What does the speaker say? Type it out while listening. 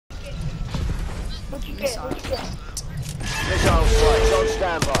What'd you get? What'd you get? Missile strikes on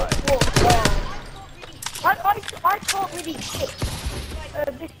standby. I can't really hit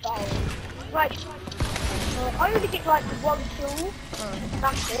missile. Like, I only get like one kill.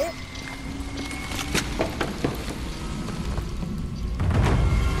 That's it.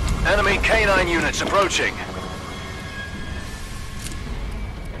 Enemy K9 units approaching.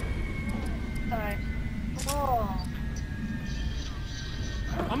 Alright. Oh.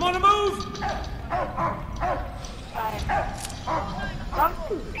 I'm on the move!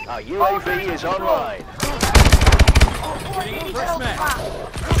 Our UAV is online. Fresh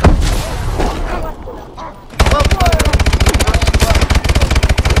match.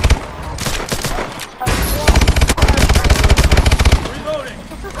 Reloading.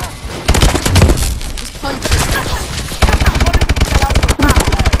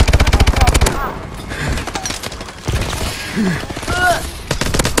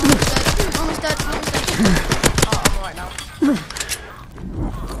 Almost dead. Oh, I'm alright now.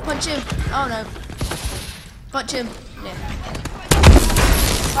 Punch him. Oh no. Punch him. Yeah.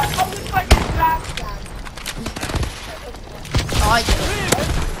 Oh, I did it.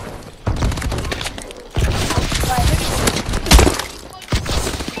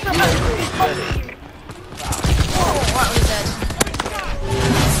 Right, we're dead.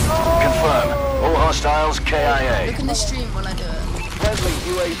 Confirm. All hostiles KIA. Look in the stream when I do it. Friendly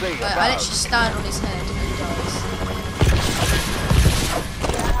UAV I above. literally stand on his head and he dies.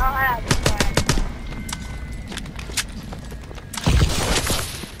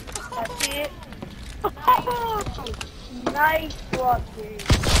 That's it. Nice one, dude.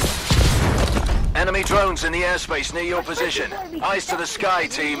 Enemy drones in the airspace near your position. Eyes to the sky,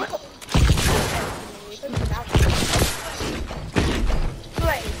 team.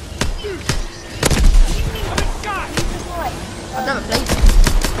 I've never played it.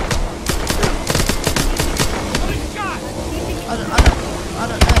 I don't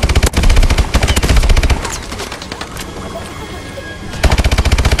know.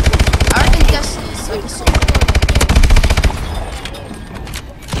 I reckon Destiny is like a sort of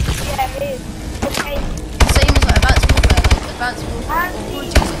Yeah, it is. Okay. same as like Advanced Warfare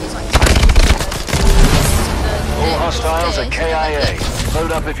is like All hostiles are KIA.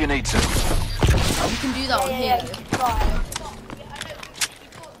 Load up if you need to. You can do that on here.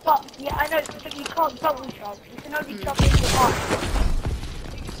 But, yeah, I know, but you can't double jump. You can only jump into one.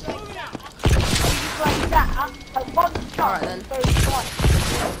 Like that, like one jump, Alright then. goes twice.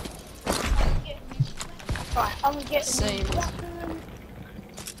 Right, I'm gonna get Same.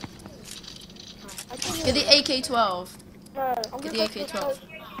 Get the AK-12. No, Get the AK-12.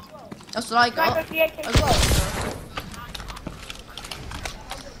 That's what I got. Go for the AK-12.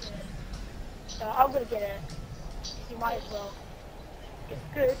 I'm gonna get it. You might as well. It's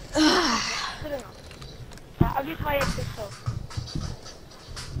good. Good enough. I'll use my AK-12.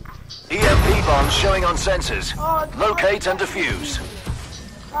 EMP bombs showing on sensors. Oh, Locate and defuse.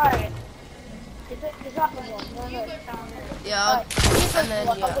 Right. Is that the one? No, it's down there. Yeah, Right. and then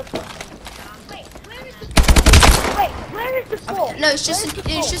yeah. Wait, where is the ball? No, it's just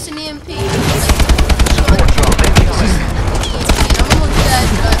an EMP. Support drop incoming. I'm almost dead.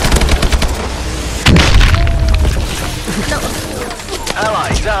 No.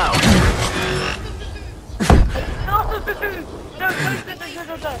 Ally down. No.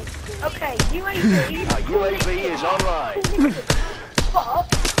 Okay, UAV. Our UAV is online. But,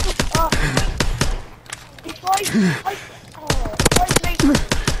 if I make... no!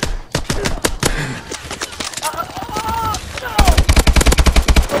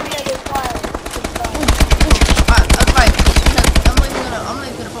 Oh yeah, there's fire. Right. I'm not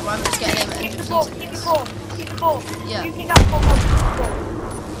even gonna put. I'm just getting aim Keep and the ball, keep the ball. Yeah. You keep that ball, keep the ball.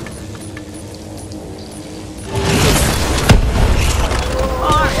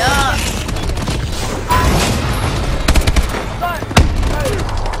 Oh yeah.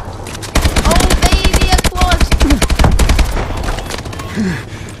 Oh baby, a quad.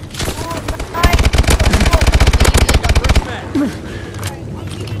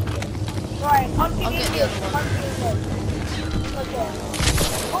 Right, I'll get the other one. Okay.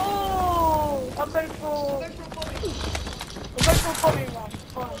 Oh, I'm going for bombing run.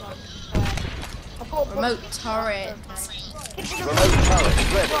 Remote turret. Remote turret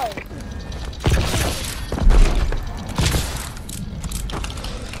ready.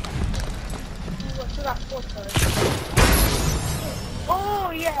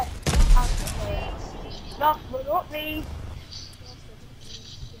 Oh yeah. Last but not least.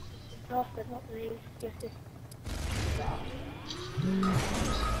 Yes, this.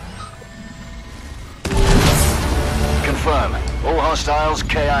 Confirm. All hostiles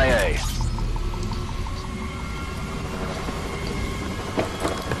KIA.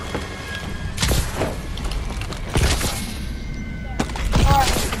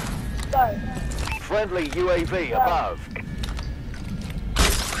 Friendly UAV above.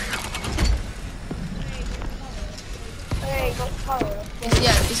 Hey, got power.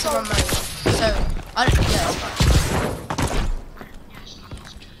 Yeah, it's a remote. So, I don't, yeah, it's fine.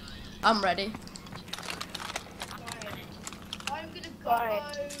 I'm ready. Right.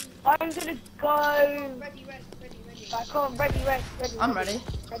 I'm gonna go. Ready. Right, come on, ready. I'm ready.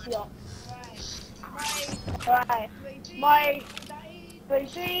 Ready up. Right. Right. My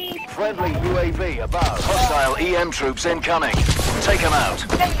baby. Friendly UAV above. Hostile EM troops incoming. Take them out.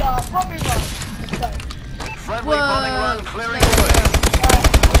 There you are, probably wrong. Let's go. Friendly bombing Whoa. run clearing the way.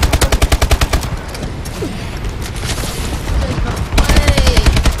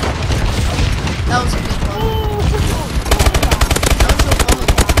 That was a good one. Ooh. That was your bomb.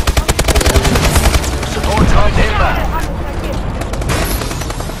 Support drone inbound.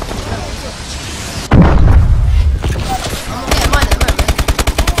 I'm gonna get mine at the moment.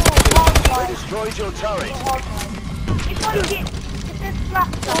 They destroyed your turret. If I get, if there's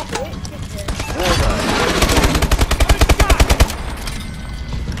flaps off it, it's it. Warbird.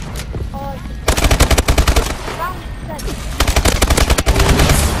 Oh, round 7.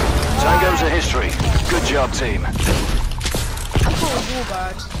 Tango's a history. Good job, team. I caught a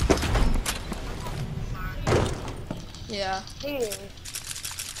warbird. Yeah. Here.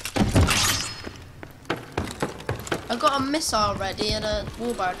 I got a missile ready and a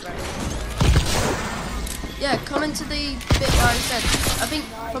warbird ready. Yeah, come into the bit where I said. I think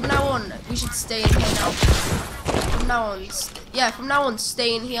from now on we should stay in here now. From now on, from now on,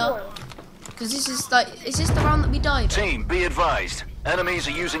 stay in here. Because this is like, is this the round that we died? Team, be advised. Enemies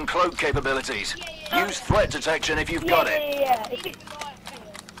are using cloak capabilities. Use threat detection if you've got it. Yeah.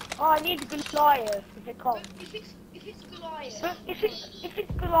 Oh, I need Goliath if it comes. If it's Goliath. But if it's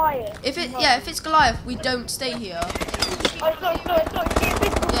Goliath. If it's Goliath, we don't stay here. Oh, sorry.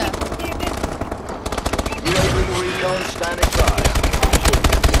 Yeah. UAV recon standing by.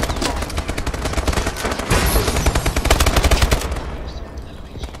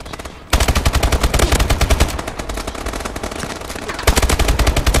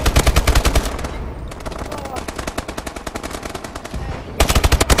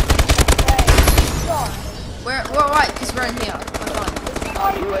 We're alright because we're in here. We're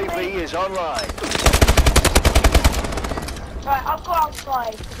fine. UAV is online. Right, I'll go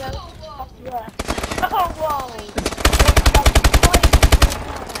outside. Yeah. Oh, whoa.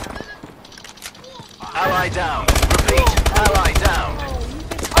 Ally down. Repeat. Ally down.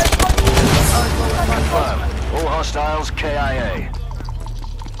 Confirm. All hostiles KIA.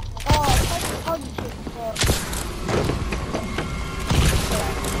 Oh, I punch it, but...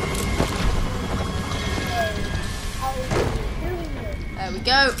 How are you doing it? There we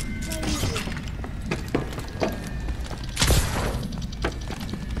go.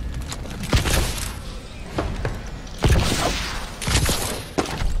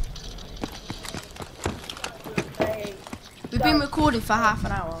 Hey. We've been recording for half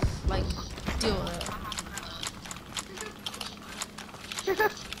an hour. Like, deal with it.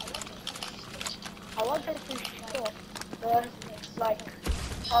 I want them to stop, like,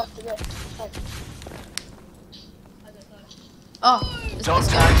 after this. Like, Oh, it's Dog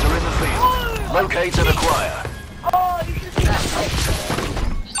this guy. tags are in the field. Locate and acquire. oh, you should see that.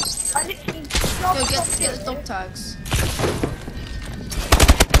 I literally Go jumped get off the it. dog tags.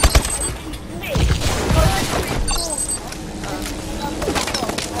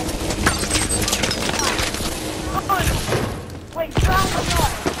 Wait, round 9.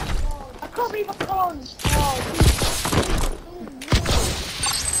 I can't believe I can't. Oh,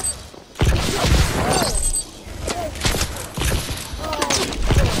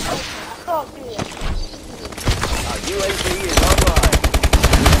 Our UAV is online.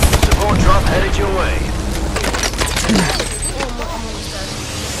 Support drop headed your way.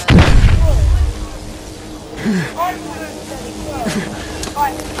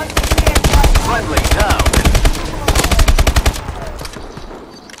 Friendly down.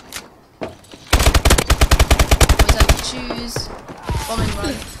 Always have to choose. Bombing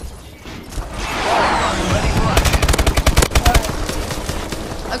run. Ready flash.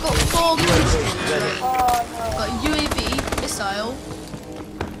 I got 4 controls. Got a UAV, missile.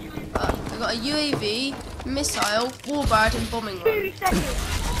 I got a UAV, missile, warbird, and bombing run. 2 seconds.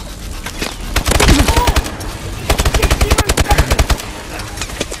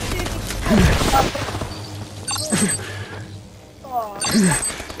 Oh,